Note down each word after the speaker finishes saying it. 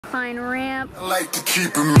Fine ramp. I like to keep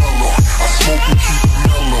it mellow. I smoke and keep it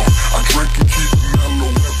mellow. I drink and keep it mellow.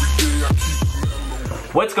 Every day I keep it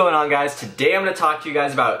mellow. What's going on, guys? Today I'm going to talk to you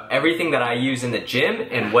guys about everything that I use in the gym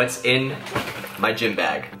and what's in my gym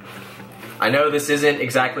bag. I know this isn't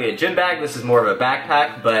exactly a gym bag, this is more of a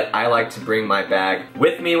backpack, but I like to bring my bag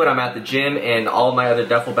with me when I'm at the gym, and all of my other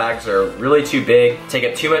duffel bags are really too big, take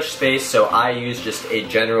up too much space, so I use just a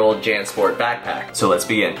general JanSport backpack. So let's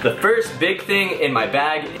begin. The first big thing in my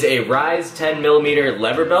bag is a Rise 10mm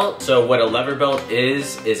lever belt. So what a lever belt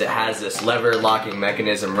is it has this lever locking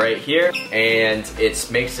mechanism right here, and it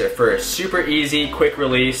makes it for a super easy, quick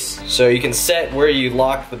release. So you can set where you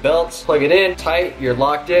lock the belt, plug it in, tight, you're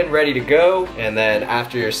locked in, ready to go. And then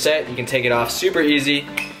after you're set, you can take it off super easy,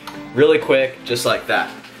 really quick, just like that.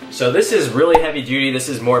 So this is really heavy duty. This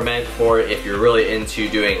is more meant for if you're really into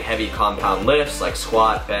doing heavy compound lifts like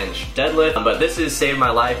squat, bench, deadlift. But this has saved my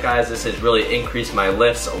life, guys. This has really increased my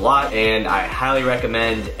lifts a lot, and I highly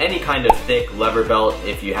recommend any kind of thick lever belt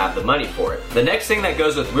if you have the money for it. The next thing that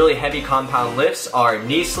goes with really heavy compound lifts are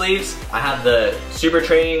knee sleeves. I have the Super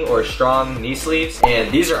Training or Strong knee sleeves, and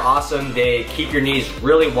these are awesome. They keep your knees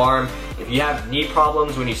really warm. If you have knee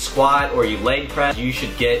problems when you squat or you leg press, you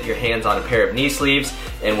should get your hands on a pair of knee sleeves.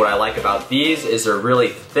 And what I like about these is they're really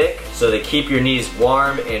thick, so they keep your knees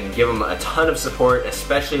warm and give them a ton of support,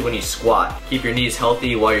 especially when you squat. Keep your knees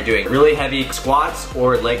healthy while you're doing really heavy squats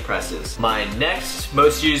or leg presses. My next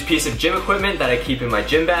most used piece of gym equipment that I keep in my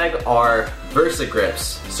gym bag are Versa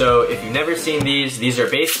grips. So if you've never seen these are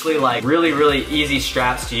basically like really easy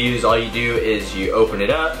straps to use. All you do is you open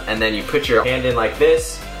it up and then you put your hand in like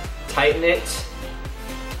this, tighten it,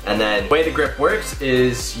 and then the way the grip works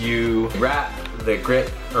is you wrap the grip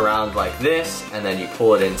around like this, and then you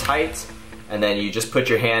pull it in tight, and then you just put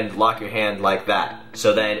your hand, lock your hand like that.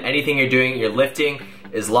 So then anything you're doing, you're lifting,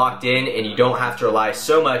 is locked in, and you don't have to rely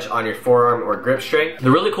so much on your forearm or grip strength. The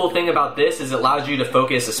really cool thing about this is it allows you to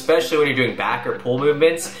focus, especially when you're doing back or pull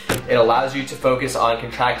movements, it allows you to focus on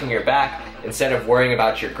contracting your back instead of worrying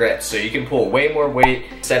about your grip. So you can pull way more weight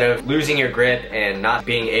instead of losing your grip and not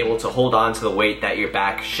being able to hold on to the weight that your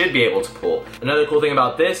back should be able to pull. Another cool thing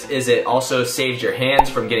about this is it also saves your hands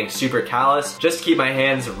from getting super callous. Just to keep my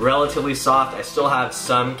hands relatively soft, I still have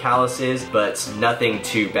some calluses, but nothing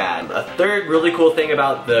too bad. A third really cool thing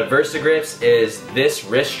about the Versa grips is this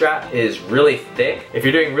wrist strap is really thick. If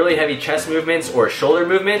you're doing really heavy chest movements or shoulder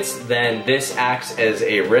movements, then this acts as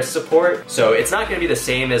a wrist support. So it's not gonna be the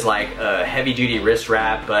same as like a heavy duty wrist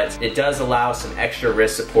wrap, but it does allow some extra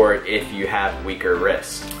wrist support if you have weaker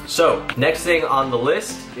wrists. So next thing on the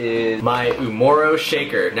list is my Umoro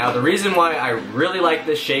shaker. Now the reason why I really like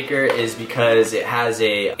this shaker is because it has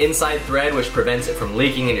a inside thread which prevents it from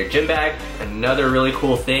leaking in your gym bag. Another really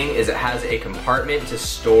cool thing is it has a compartment to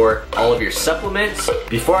store all of your supplements.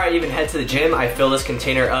 Before I even head to the gym, I fill this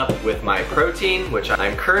container up with my protein, which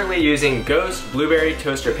I'm currently using Ghost Blueberry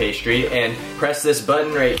Toaster Pastry, and press this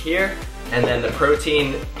button right here, and then the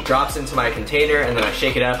protein drops into my container, and then I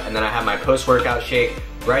shake it up, and then I have my post-workout shake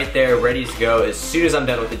right there ready to go as soon as I'm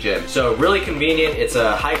done with the gym. So really convenient. It's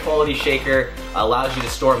a high quality shaker, allows you to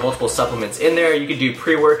store multiple supplements in there. You could do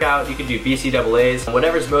pre-workout, you could do BCAAs,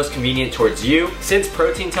 whatever's most convenient towards you. Since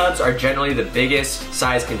protein tubs are generally the biggest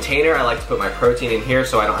size container, I like to put my protein in here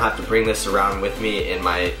so I don't have to bring this around with me in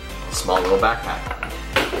my small little backpack.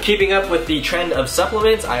 Keeping up with the trend of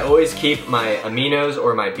supplements, I always keep my aminos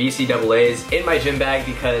or my BCAAs in my gym bag,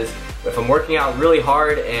 because if I'm working out really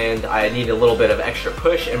hard and I need a little bit of extra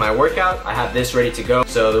push in my workout, I have this ready to go.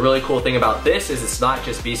 So the really cool thing about this is it's not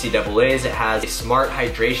just BCAAs, it has a smart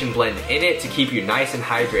hydration blend in it to keep you nice and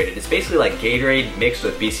hydrated. It's basically like Gatorade mixed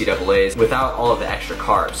with BCAAs without all of the extra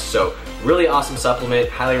carbs. So really awesome supplement,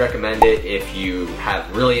 highly recommend it if you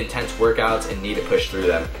have really intense workouts and need to push through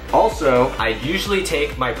them. Also, I usually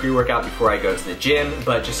take my pre-workout before I go to the gym,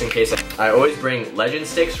 but just in case, I always bring Legend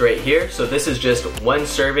sticks right here. So this is just one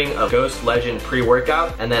serving of Ghost Legend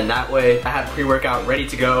pre-workout, and then that way I have pre-workout ready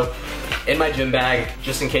to go in my gym bag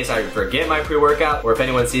just in case I forget my pre-workout, or if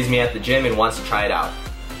anyone sees me at the gym and wants to try it out.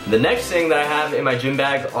 The next thing that I have in my gym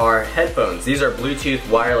bag are headphones. These are Bluetooth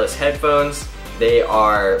wireless headphones. They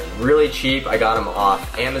are really cheap. I got them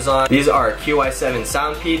off Amazon. These are QI7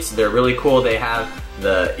 Soundpeats. They're really cool. They have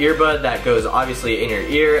the earbud that goes obviously in your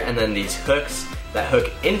ear, and then these hooks that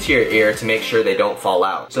hook into your ear to make sure they don't fall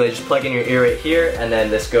out. So they just plug in your ear right here, and then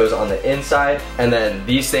this goes on the inside, and then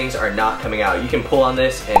these things are not coming out. You can pull on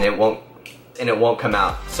this and it won't come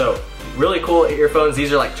out. So Really cool earphones.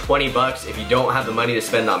 These are like 20 bucks if you don't have the money to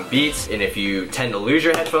spend on Beats, and if you tend to lose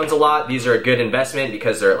your headphones a lot, these are a good investment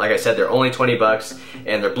because they're, like I said, they're only 20 bucks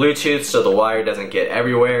and they're Bluetooth, so the wire doesn't get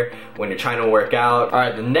everywhere when you're trying to work out. All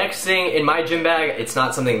right, the next thing in my gym bag, it's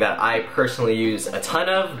not something that I personally use a ton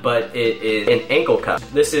of, but it is an ankle cuff.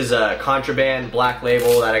 This is a Contraband Black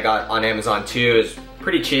Label that I got on Amazon too. It's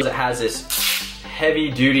pretty cheap. It has this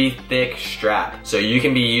heavy duty thick strap, so you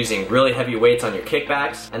can be using really heavy weights on your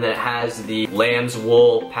kickbacks, and then it has the lamb's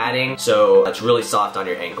wool padding, so it's really soft on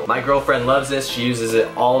your ankle. My girlfriend loves this. She uses it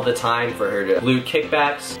all the time for her glute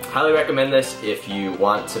kickbacks. Highly recommend this if you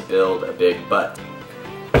want to build a big butt.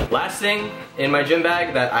 Last thing in my gym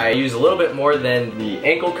bag that I use a little bit more than the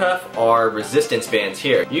ankle cuff are resistance bands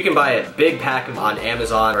here. You can buy a big pack on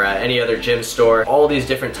Amazon or at any other gym store, all these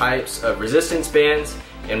different types of resistance bands.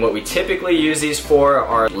 And what we typically use these for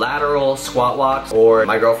are lateral squat walks, or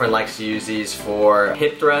my girlfriend likes to use these for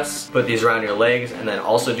hip thrusts. Put these around your legs and then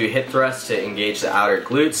also do hip thrusts to engage the outer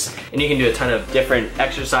glutes. And you can do a ton of different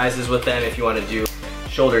exercises with them. If you want to do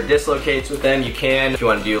shoulder dislocates with them, you can. If you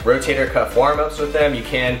want to do rotator cuff warm-ups with them, you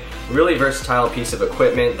can. Really versatile piece of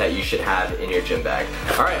equipment that you should have in your gym bag.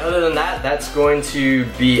 All right, other than that, that's going to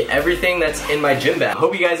be everything that's in my gym bag.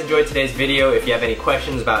 Hope you guys enjoyed today's video. If you have any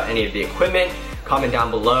questions about any of the equipment, comment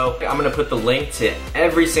down below. I'm gonna put the link to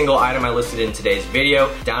every single item I listed in today's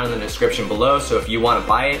video down in the description below, so if you wanna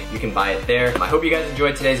buy it, you can buy it there. I hope you guys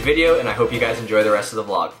enjoyed today's video, and I hope you guys enjoy the rest of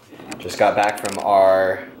the vlog. Just got back from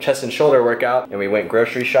our chest and shoulder workout, and we went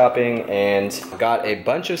grocery shopping and got a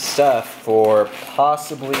bunch of stuff for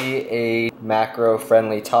possibly a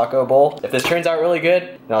macro-friendly taco bowl. If this turns out really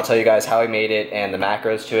good, then I'll tell you guys how I made it and the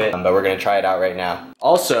macros to it, but we're gonna try it out right now.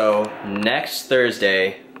 Also, next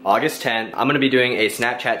Thursday, August 10th, I'm gonna be doing a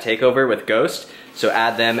Snapchat takeover with Ghost, so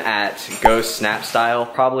add them at Ghost Snap Style.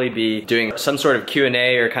 Probably be doing some sort of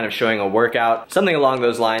Q&A or kind of showing a workout, something along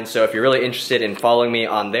those lines. So if you're really interested in following me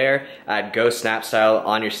on there, add Ghost Snap Style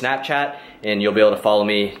on your Snapchat, and you'll be able to follow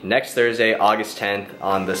me next Thursday, August 10th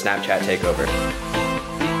on the Snapchat takeover.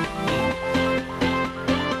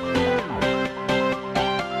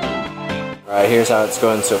 All right, here's how it's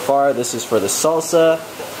going so far. This is for the salsa.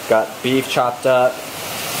 Got beef chopped up.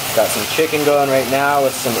 Got some chicken going right now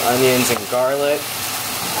with some onions and garlic.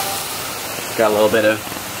 Got a little bit of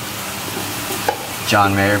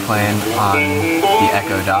John Mayer playing on the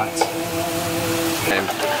Echo Dot. And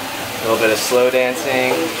a little bit of slow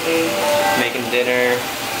dancing, making dinner,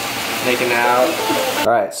 making out.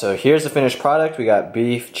 Alright, so here's the finished product. We got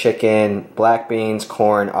beef, chicken, black beans,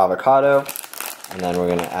 corn, avocado. And then we're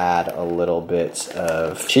gonna add a little bit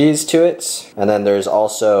of cheese to it. And then there's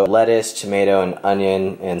also lettuce, tomato, and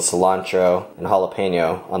onion, and cilantro, and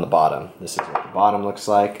jalapeno on the bottom. This is what the bottom looks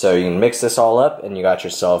like. So you can mix this all up, and you got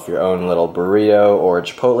yourself your own little burrito or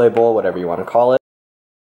chipotle bowl, whatever you wanna call it.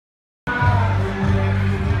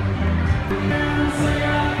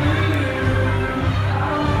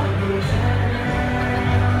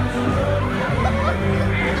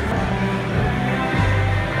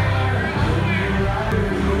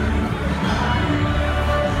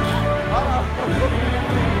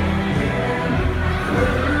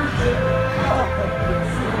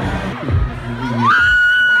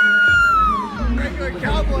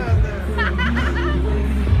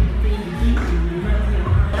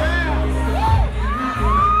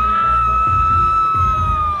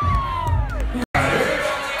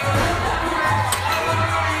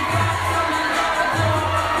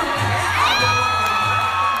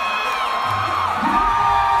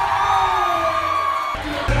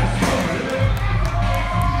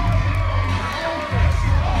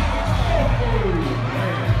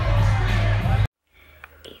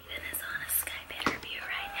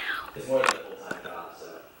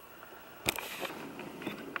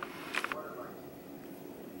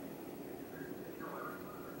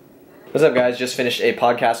 What's up guys, just finished a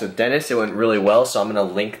podcast with Dennis. It went really well, so I'm gonna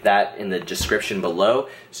link that in the description below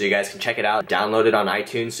so you guys can check it out. Download it on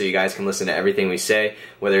iTunes so you guys can listen to everything we say,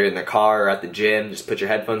 whether you're in the car or at the gym. Just put your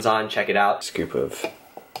headphones on, check it out. Scoop of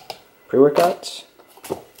pre-workouts.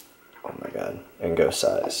 Oh my god, and go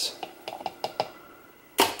size.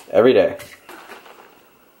 Every day.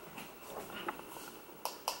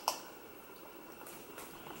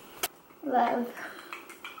 Love.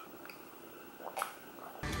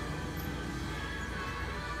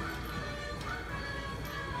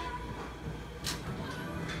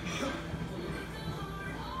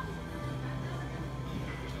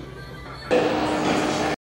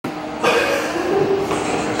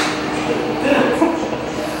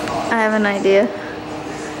 I have an idea.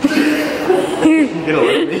 You gonna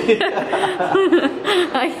let me?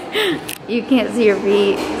 you can't see your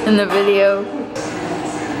feet in the video. Which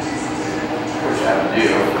I would do.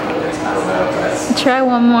 I don't know if that's... Try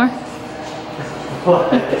one more.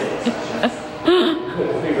 What?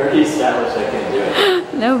 We've already established I can't do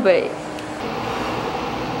it. No, but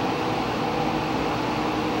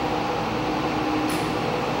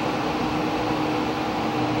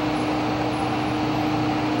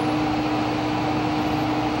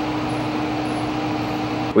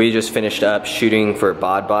we just finished up shooting for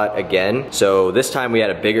BodBot again. So this time we had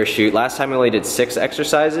a bigger shoot. Last time we only did 6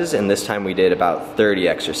 exercises, and this time we did about 30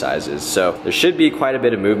 exercises. So there should be quite a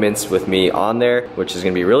bit of movements with me on there, which is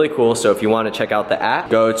gonna be really cool. So if you wanna check out the app,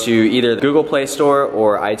 go to either the Google Play Store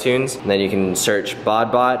or iTunes, and then you can search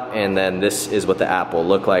BodBot, and then this is what the app will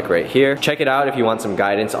look like right here. Check it out if you want some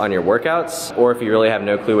guidance on your workouts, or if you really have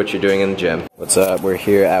no clue what you're doing in the gym. What's up? We're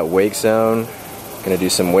here at Wake Zone. Gonna do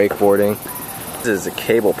some wakeboarding. This is a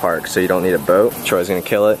cable park, so you don't need a boat. Troy's gonna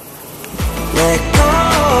kill it. Let go.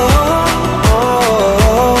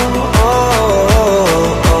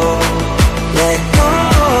 Let go.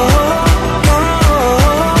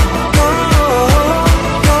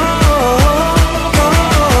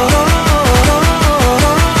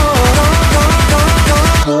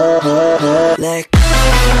 Let go.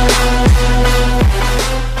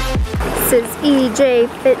 this is EJ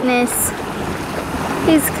Fitness.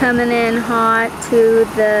 He's coming in hot to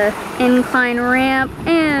the incline ramp,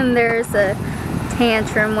 and there's a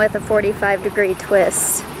tantrum with a 45-degree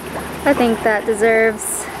twist. I think that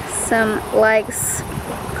deserves some likes,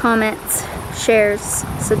 comments, shares,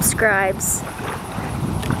 subscribes.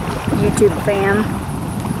 YouTube fam.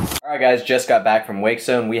 Alright guys, just got back from Wake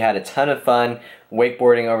Zone. We had a ton of fun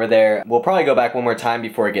wakeboarding over there. We'll probably go back one more time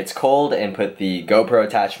before it gets cold and put the GoPro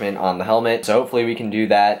attachment on the helmet. So hopefully we can do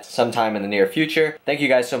that sometime in the near future. Thank you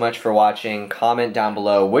guys so much for watching. Comment down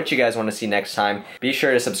below what you guys want to see next time. Be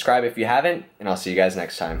sure to subscribe if you haven't, and I'll see you guys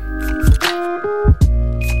next time.